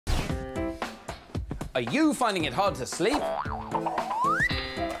Are you finding it hard to sleep?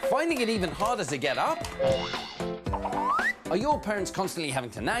 Finding it even harder to get up? Are your parents constantly having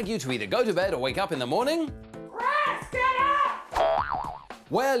to nag you to either go to bed or wake up in the morning? Chris, get up!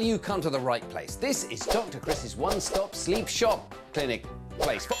 Well, you come to the right place. This is Dr. Chris's one-stop sleep shop clinic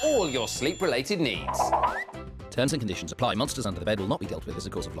place for all your sleep-related needs. Terms and conditions apply. Monsters under the bed will not be dealt with as a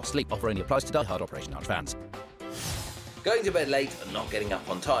cause of lost sleep. Offer only applies to die-hard Operation Arch fans. Going to bed late and not getting up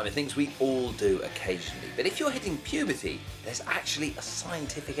on time are things we all do occasionally. But if you're hitting puberty, there's actually a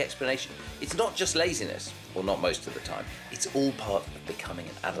scientific explanation. It's not just laziness, or not most of the time. It's all part of becoming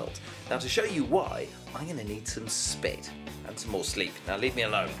an adult. Now, to show you why, I'm going to need some spit and some more sleep. Now, leave me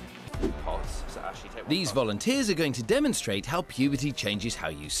alone. Pods. So Ashley, take one These pod. volunteers are going to demonstrate how puberty changes how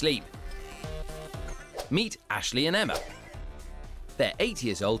you sleep. Meet Ashley and Emma. They're 8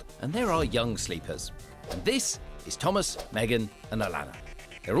 years old and they're our young sleepers. And this is Thomas, Megan and Alana.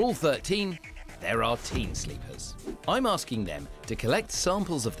 They're all 13, they're our teen sleepers. I'm asking them to collect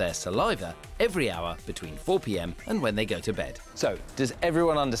samples of their saliva every hour between 4 p.m. and when they go to bed. So, does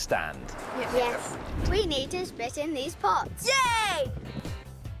everyone understand? Yes. We need to spit in these pots. Yay!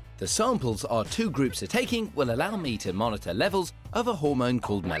 The samples our two groups are taking will allow me to monitor levels of a hormone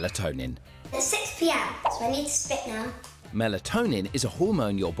called melatonin. It's 6 p.m, so I need to spit now. Melatonin is a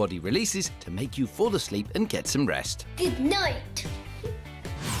hormone your body releases to make you fall asleep and get some rest. Good night.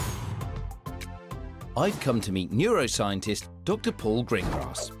 I've come to meet neuroscientist Dr. Paul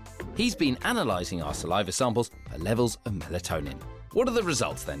Greengrass. He's been analysing our saliva samples for levels of melatonin. What are the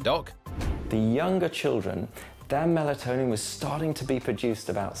results then, Doc? The younger children, their melatonin was starting to be produced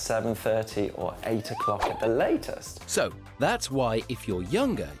about 7:30 or 8 o'clock at the latest. So, that's why if you're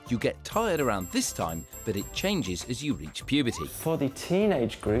younger, you get tired around this time, but it changes as you reach puberty. For the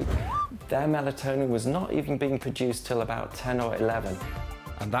teenage group, their melatonin was not even being produced till about 10 or 11.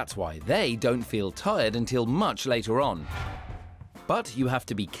 And that's why they don't feel tired until much later on. But you have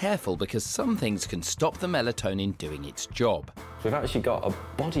to be careful because some things can stop the melatonin doing its job. We've actually got a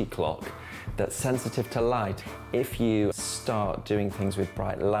body clock that's sensitive to light. If you start doing things with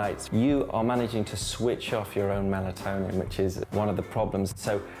bright lights, you are managing to switch off your own melatonin, which is one of the problems.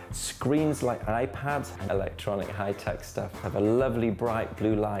 So screens like iPads and electronic high-tech stuff have a lovely bright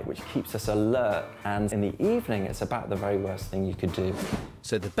blue light which keeps us alert, and in the evening it's about the very worst thing you could do.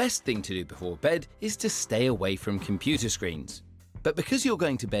 So the best thing to do before bed is to stay away from computer screens. But because you're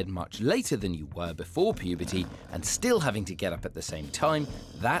going to bed much later than you were before puberty and still having to get up at the same time,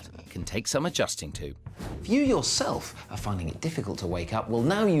 that can take some adjusting to. If you yourself are finding it difficult to wake up, well,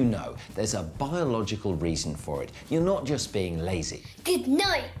 now you know there's a biological reason for it. You're not just being lazy. Good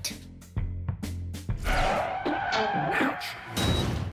night. Ouch!